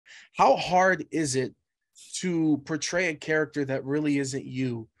how hard is it to portray a character that really isn't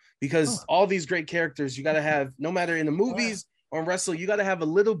you? Because all these great characters, you got to have, no matter in the movies or in wrestling, you got to have a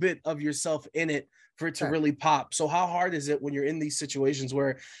little bit of yourself in it for it to really pop. So how hard is it when you're in these situations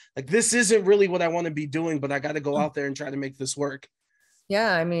where like, this isn't really what I want to be doing, but I got to go out there and try to make this work?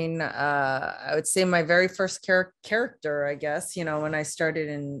 Yeah, I mean, I would say my very first character, I guess, you know, when I started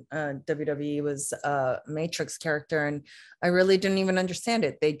in WWE was a Matrix character, and I really didn't even understand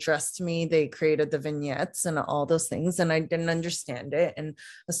it. They dressed me, they created the vignettes and all those things, and I didn't understand it and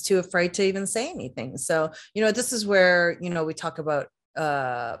was too afraid to even say anything. So, you know, this is where, you know, we talk about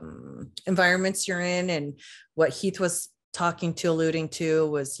environments you're in, and what Heath was alluding to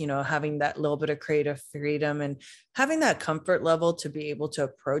was, you know, having that little bit of creative freedom and having that comfort level to be able to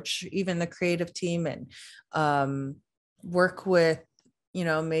approach even the creative team and work with, you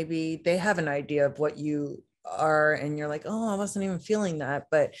know, maybe they have an idea of what you are and you're like, oh, I wasn't even feeling that,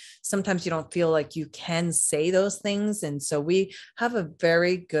 but sometimes you don't feel like you can say those things. And so we have a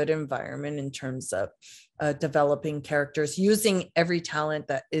very good environment in terms of developing characters, using every talent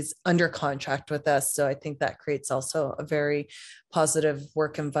that is under contract with us. So I think that creates also a very positive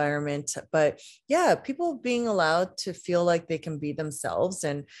work environment. But yeah, people being allowed to feel like they can be themselves.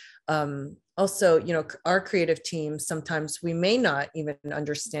 And also, you know, our creative team, sometimes we may not even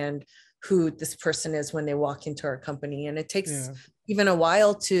understand who this person is when they walk into our company. And it takes even a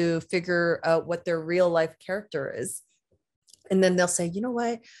while to figure out what their real life character is. And then they'll say, you know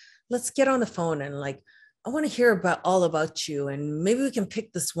what, let's get on the phone and like, I want to hear all about you. And maybe we can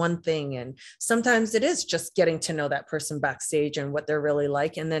pick this one thing. And sometimes it is just getting to know that person backstage and what they're really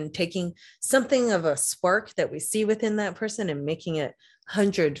like. And then taking something of a spark that we see within that person and making it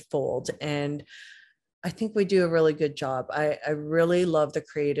 100-fold. And I think we do a really good job. I really love the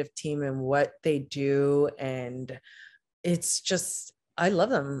creative team and what they do. And it's just, I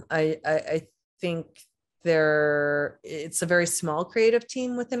love them. I think it's a very small creative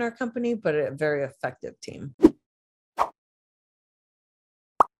team within our company, but a very effective team.